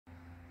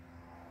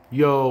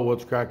Yo,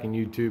 what's cracking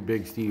YouTube?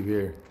 Big Steve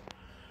here.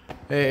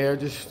 Hey, I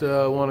just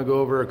want to go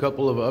over a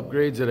couple of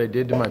upgrades that I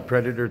did to my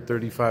Predator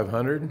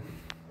 3500.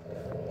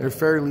 They're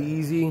fairly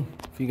easy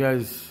if you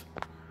guys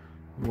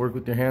work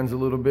with your hands a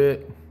little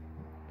bit.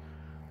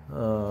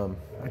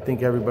 I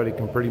think everybody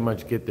can pretty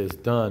much get this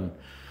done.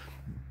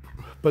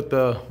 But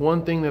the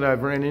one thing that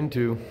I've ran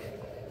into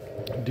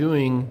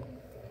doing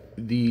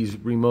these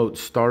remote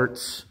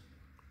starts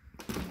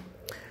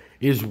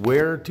is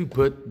where to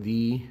put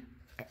the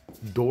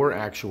door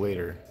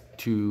actuator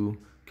to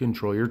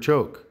control your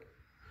choke.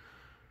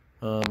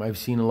 I've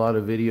seen a lot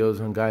of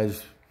videos on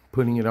guys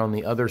putting it on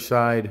the other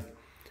side,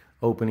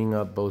 opening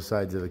up both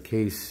sides of the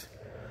case,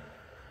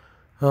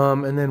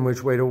 and then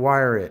which way to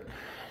wire it.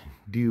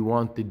 Do you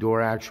want the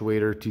door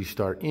actuator to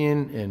start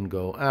in and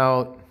go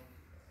out?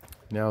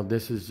 Now,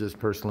 this is just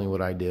personally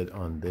what I did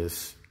on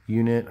this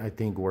unit. I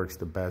think works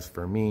the best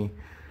for me.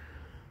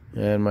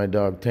 And my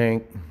dog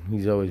Tank,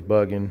 he's always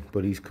bugging,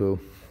 but he's cool.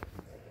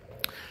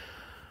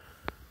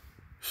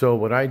 So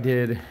what I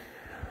did,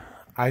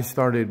 I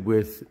started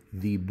with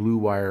the blue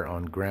wire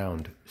on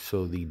ground.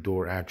 So the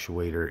door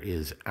actuator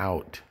is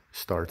out,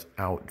 starts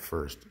out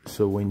first.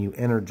 So when you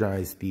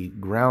energize the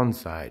ground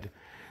side,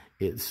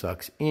 it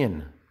sucks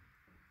in,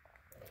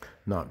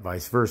 not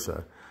vice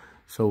versa.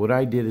 So what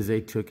I did is I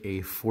took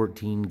a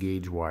 14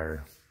 gauge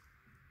wire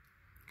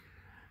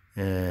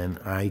and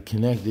I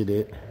connected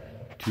it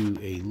to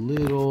a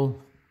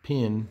little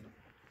pin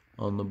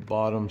on the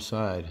bottom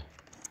side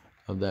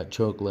of that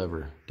choke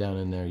lever. Down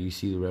in there, you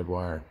see the red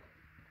wire.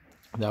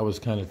 That was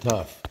kind of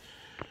tough.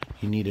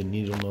 You need a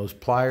needle nose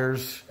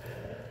pliers,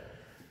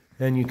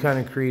 and you kind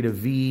of create a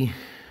V,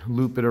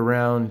 loop it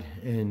around,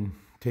 and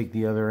take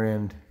the other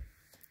end,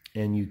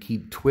 and you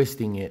keep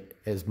twisting it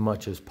as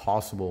much as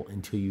possible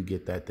until you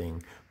get that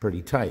thing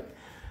pretty tight.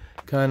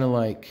 Kind of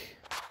like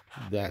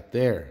that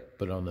there,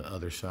 but on the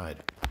other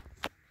side.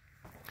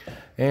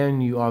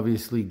 And you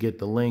obviously get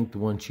the length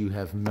once you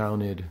have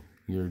mounted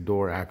your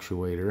door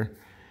actuator.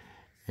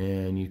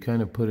 And you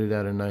kind of put it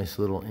at a nice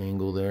little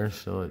angle there,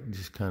 so it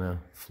just kind of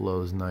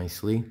flows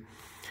nicely.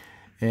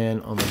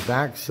 And on the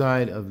back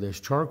side of this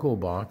charcoal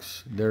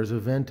box, there's a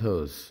vent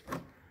hose.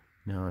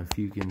 Now, if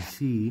you can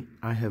see,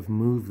 I have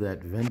moved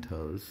that vent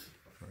hose.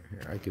 Right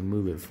here, I can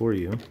move it for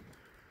you.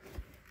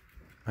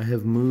 I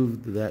have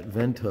moved that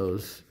vent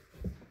hose,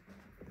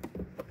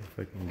 if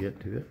I can get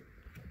to it,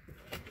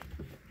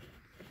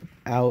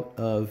 out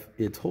of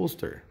its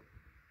holster.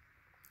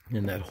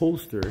 And that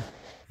holster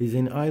is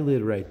an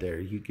eyelid right there.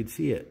 You could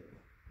see it.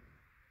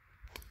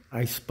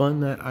 I spun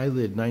that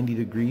eyelid 90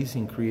 degrees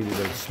and created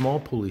a small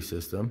pulley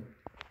system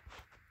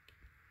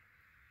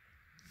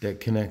that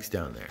connects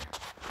down there.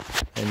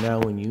 And now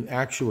when you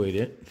actuate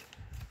it,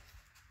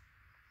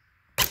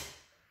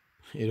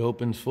 it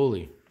opens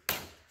fully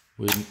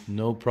with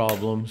no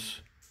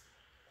problems.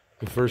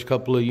 The first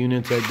couple of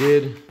units I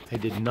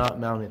did not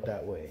mount it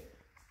that way.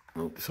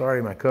 Oops,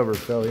 sorry, my cover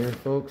fell here,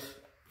 folks.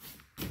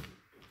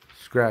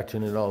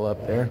 Scratching it all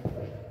up there.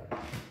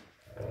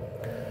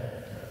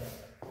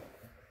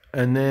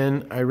 And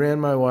then I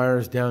ran my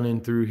wires down in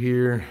through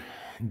here,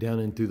 down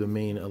in through the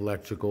main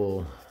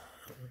electrical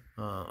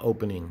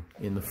opening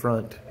in the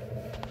front,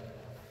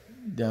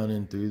 down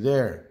in through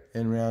there,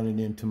 and rounded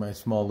into my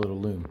small little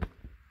loom.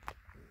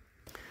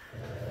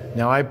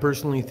 Now, I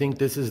personally think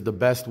this is the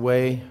best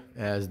way,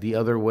 as the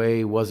other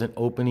way wasn't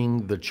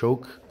opening the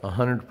choke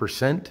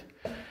 100%,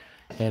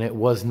 and it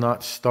was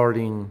not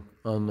starting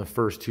on the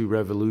first two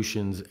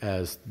revolutions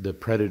as the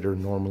Predator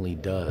normally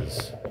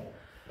does.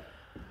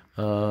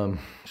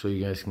 So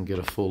you guys can get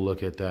a full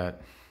look at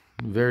that.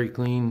 Very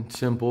clean,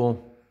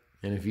 simple,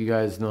 and if you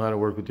guys know how to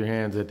work with your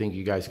hands, I think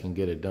you guys can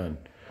get it done.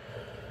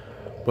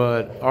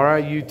 But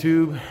alright,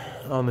 YouTube,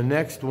 on the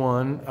next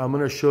one, I'm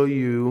going to show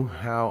you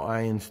how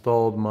I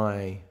installed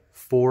my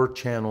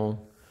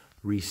 4-channel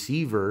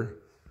receiver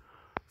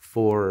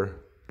for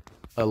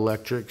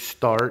electric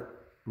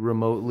start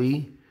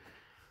remotely,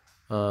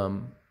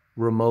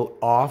 remote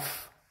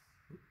off,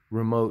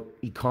 remote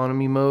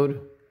economy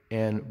mode,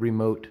 and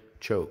remote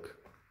choke.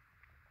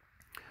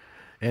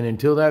 And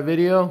until that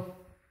video,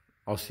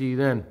 I'll see you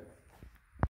then.